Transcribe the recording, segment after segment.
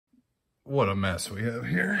what a mess we have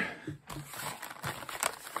here.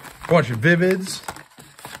 Bunch of Vivids.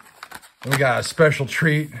 We got a special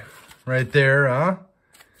treat right there, huh?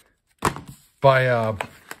 By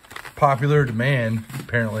popular demand,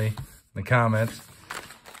 apparently, in the comments.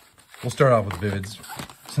 We'll start off with Vivids,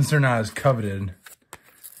 since they're not as coveted.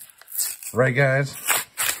 Right, guys?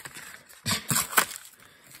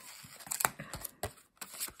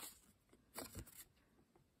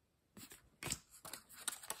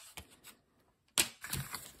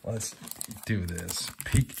 Let's do this.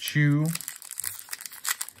 Pikachu.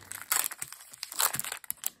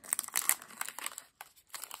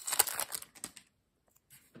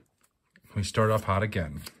 We start off hot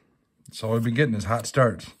again. That's all we've been getting is hot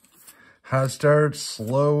starts. Hot starts,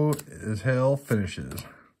 slow as hell finishes.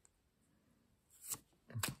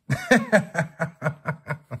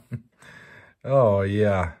 Oh,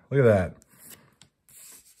 yeah. Look at that.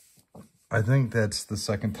 I think that's the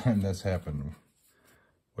second time that's happened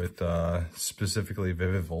with specifically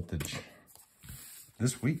Vivid Voltage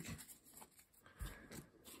this week.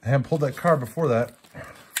 I haven't pulled that card before that.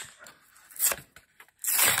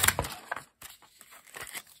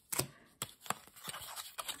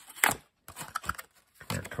 Come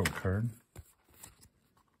here, code card.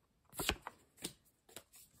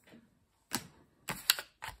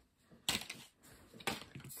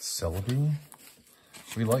 Celebi.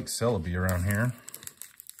 We like Celebi around here.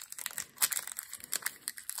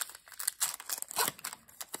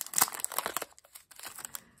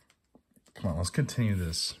 Come on, let's continue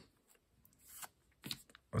this.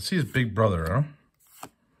 Let's see his big brother, huh?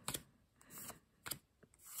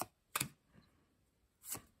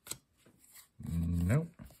 Nope.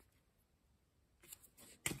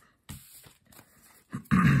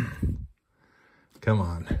 Come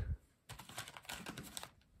on.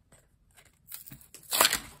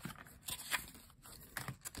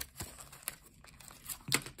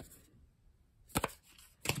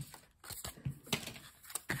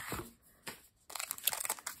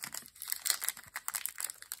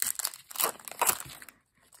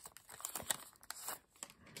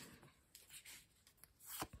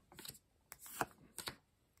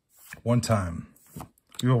 One time,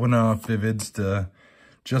 you open up Vivids to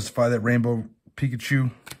justify that Rainbow Pikachu.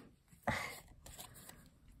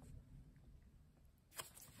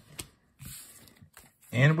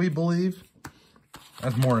 And we believe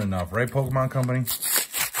that's more than enough, right, Pokemon Company?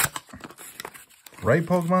 Right,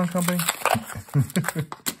 Pokemon Company?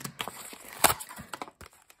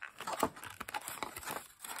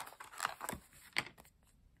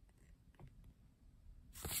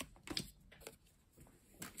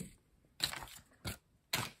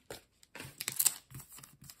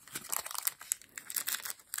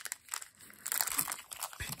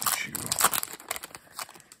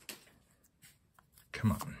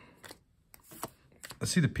 Come on.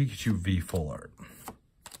 Let's see the Pikachu V full art.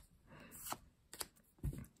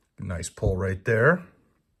 Nice pull right there.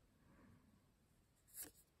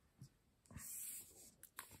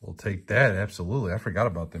 We'll take that, absolutely. I forgot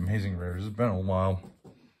about the Amazing Rares. It's been a while.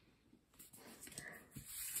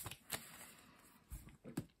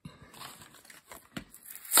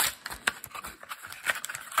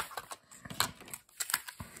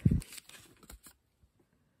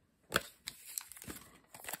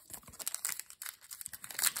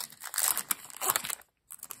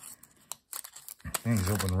 Things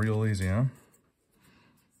open real easy, huh?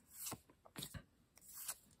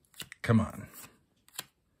 Come on.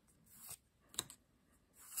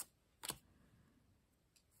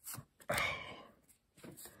 Oh.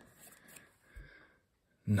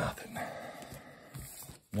 Nothing.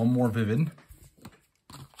 One more Vivid.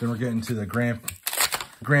 Then we're getting to the grand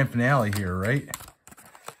finale here, right?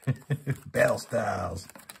 Battle Styles.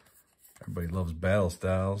 Everybody loves Battle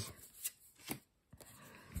Styles.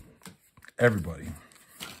 Everybody.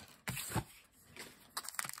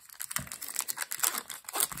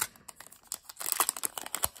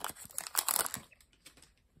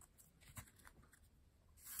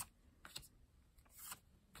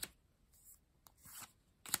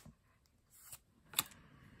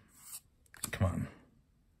 Come on.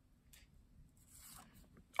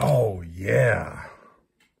 Oh, yeah.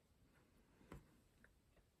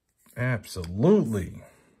 Absolutely.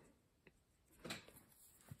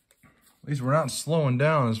 At least we're not slowing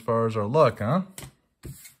down as far as our luck, huh?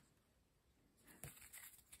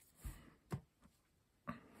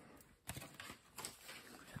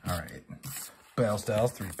 All right. Battle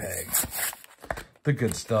Styles 3-pack. The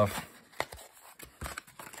good stuff.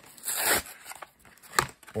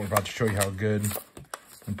 We're about to show you how good.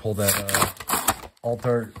 And pull that Alt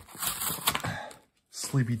Art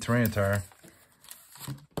Sleepy Tyranitar.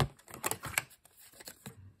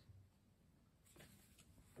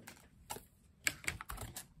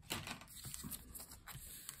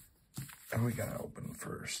 What we gotta open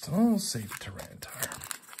first? Oh, save Tyranitar.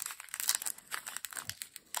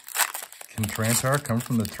 Can Tyranitar come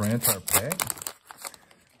from the Tyranitar pack?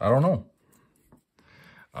 I don't know.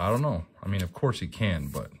 I don't know. I mean, of course he can,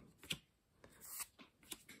 but...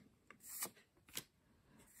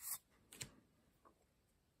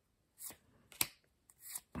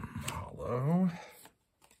 Hello?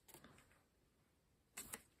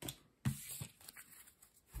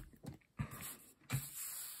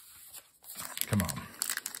 Come on.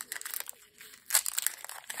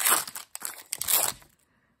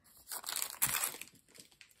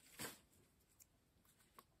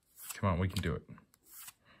 Come on, we can do it.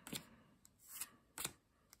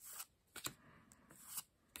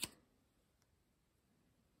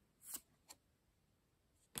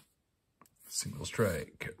 Single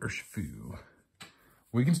strike, Urshifu.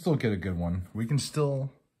 We can still get a good one. We can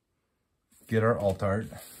still get our alt art.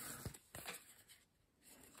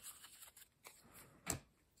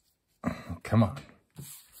 Come on.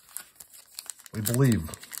 We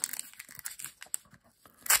believe.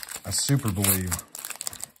 I super believe.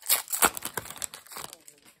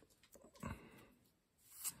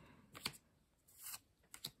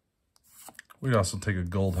 We'd also take a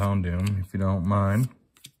gold Houndoom, if you don't mind.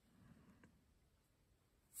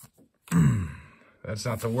 That's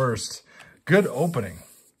not the worst. Good opening.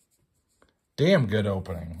 Damn good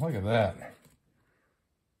opening. Look at that.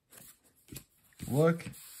 Look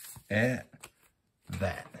at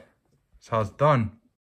that. That's how it's done.